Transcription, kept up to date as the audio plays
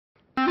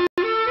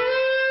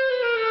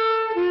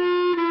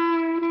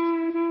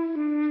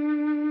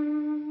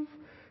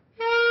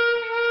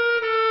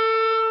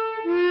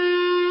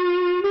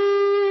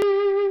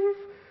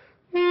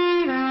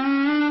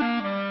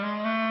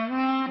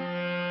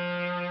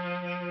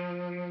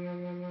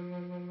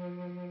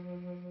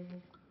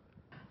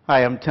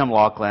Hi, I'm Tim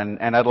Laughlin,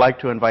 and I'd like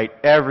to invite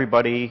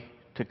everybody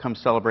to come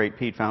celebrate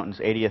Pete Fountain's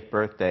 80th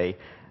birthday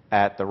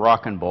at the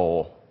Rockin'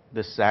 Bowl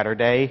this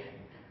Saturday,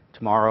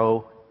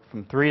 tomorrow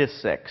from 3 to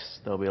 6.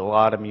 There'll be a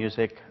lot of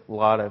music, a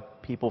lot of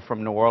people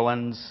from New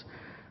Orleans.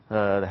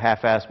 The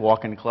Half-Assed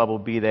Walk-In Club will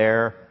be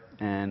there,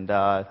 and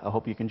I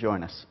hope you can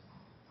join us.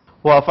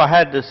 Well, if I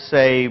had to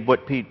say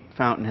what Pete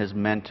Fountain has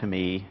meant to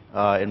me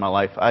in my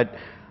life,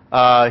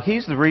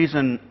 he's the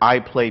reason I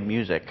play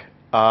music.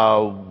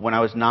 When I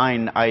was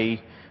 9,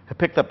 I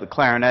picked up the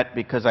clarinet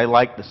because I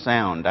liked the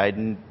sound. I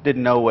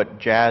didn't know what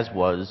jazz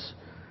was,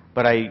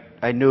 but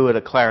I knew what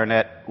a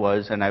clarinet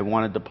was, and I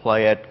wanted to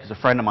play it because a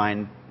friend of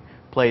mine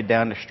played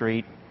down the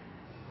street.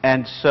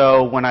 And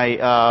so when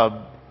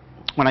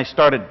I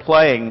started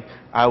playing,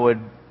 I would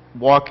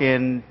walk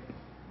in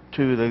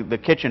to the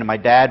kitchen, and my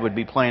dad would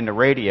be playing the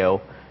radio,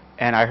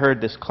 and I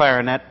heard this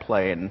clarinet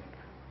playing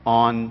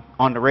on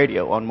the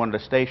radio, on one of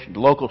the stations,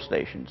 local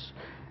stations,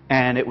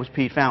 and it was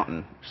Pete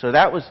Fountain. So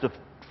that was the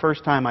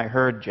first time I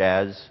heard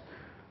jazz.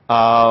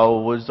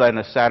 Was on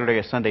a Saturday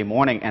or Sunday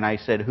morning, and I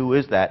said, "Who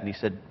is that?" And he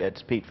said,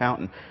 "It's Pete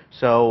Fountain."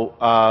 So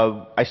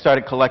I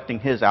started collecting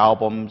his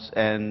albums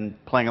and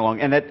playing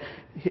along, and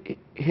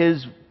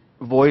his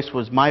voice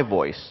was my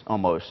voice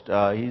almost.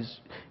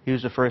 He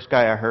was the first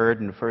guy I heard,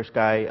 and the first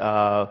guy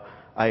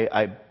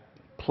I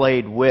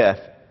played with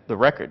the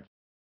record.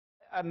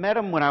 I met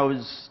him when I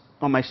was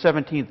on my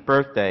 17th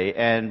birthday,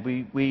 and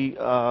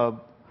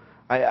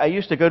I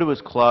used to go to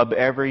his club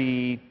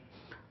every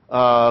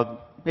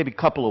maybe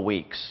couple of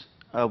weeks.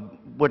 I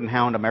wouldn't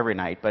hound him every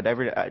night, but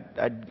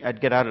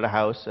I'd get out of the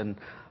house, and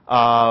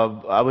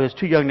I was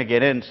too young to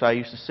get in, so I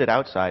used to sit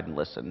outside and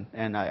listen.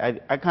 And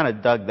I kind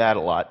of dug that a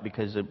lot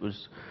because it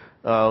was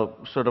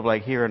sort of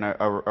like hearing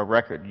a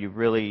record. You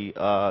really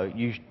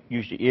used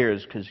your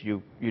ears because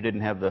you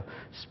didn't have the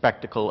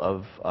spectacle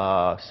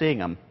of seeing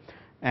them.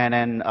 And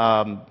then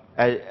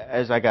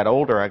as I got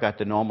older, I got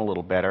to know him a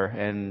little better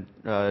and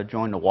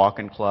joined the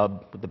Walk-In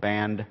Club with the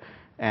band.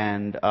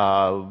 And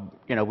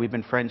you know, we've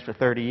been friends for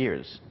 30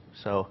 years.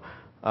 So,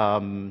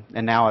 and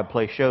now I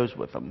play shows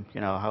with him.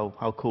 You know,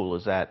 how cool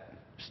is that?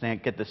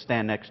 Get to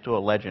stand next to a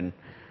legend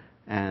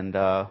and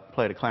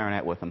play the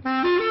clarinet with him.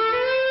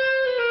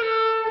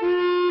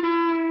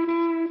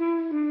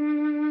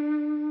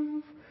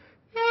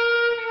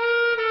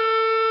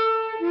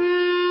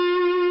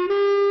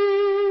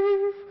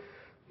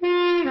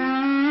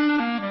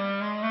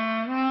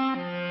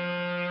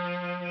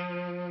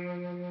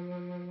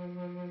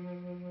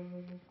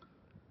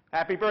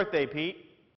 Happy birthday, Pete.